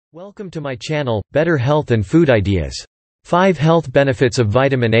Welcome to my channel, Better Health and Food Ideas. 5 Health Benefits of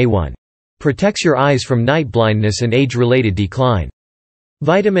Vitamin A1. Protects your eyes from night blindness and age-related decline.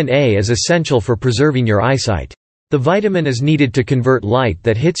 Vitamin A is essential for preserving your eyesight. The vitamin is needed to convert light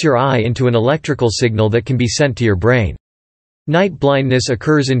that hits your eye into an electrical signal that can be sent to your brain. Night blindness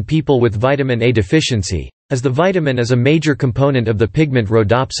occurs in people with vitamin A deficiency, as the vitamin is a major component of the pigment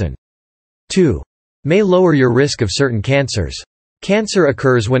rhodopsin. 2. May lower your risk of certain cancers. Cancer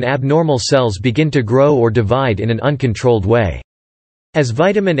occurs when abnormal cells begin to grow or divide in an uncontrolled way. As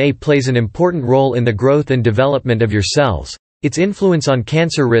vitamin A plays an important role in the growth and development of your cells, its influence on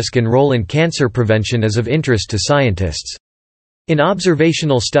cancer risk and role in cancer prevention is of interest to scientists. In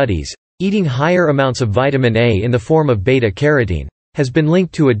observational studies, eating higher amounts of vitamin A in the form of beta-carotene has been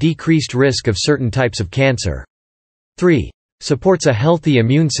linked to a decreased risk of certain types of cancer. 3. Supports a healthy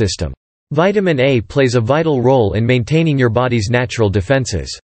immune system. Vitamin A plays a vital role in maintaining your body's natural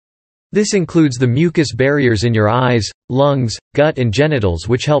defenses. This includes the mucous barriers in your eyes, lungs, gut and genitals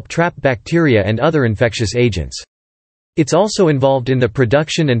which help trap bacteria and other infectious agents. It's also involved in the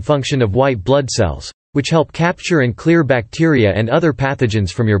production and function of white blood cells, which help capture and clear bacteria and other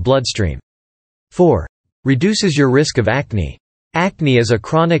pathogens from your bloodstream. 4. Reduces your risk of acne. Acne is a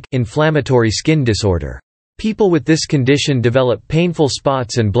chronic, inflammatory skin disorder. People with this condition develop painful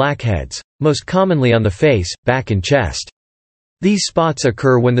spots and blackheads, most commonly on the face, back and chest. These spots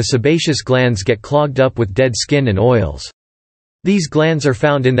occur when the sebaceous glands get clogged up with dead skin and oils. These glands are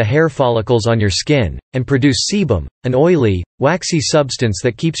found in the hair follicles on your skin, and produce sebum, an oily, waxy substance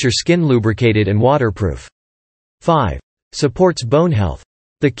that keeps your skin lubricated and waterproof. 5. Supports bone health.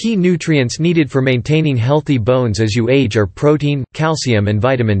 The key nutrients needed for maintaining healthy bones as you age are protein, calcium and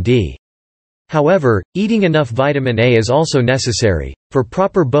vitamin D. However, eating enough vitamin A is also necessary for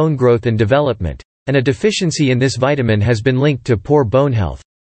proper bone growth and development, and a deficiency in this vitamin has been linked to poor bone health.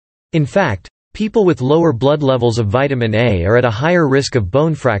 In fact, people with lower blood levels of vitamin A are at a higher risk of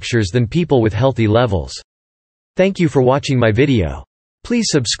bone fractures than people with healthy levels. Thank you for watching my video. Please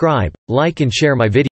subscribe, like and share my video.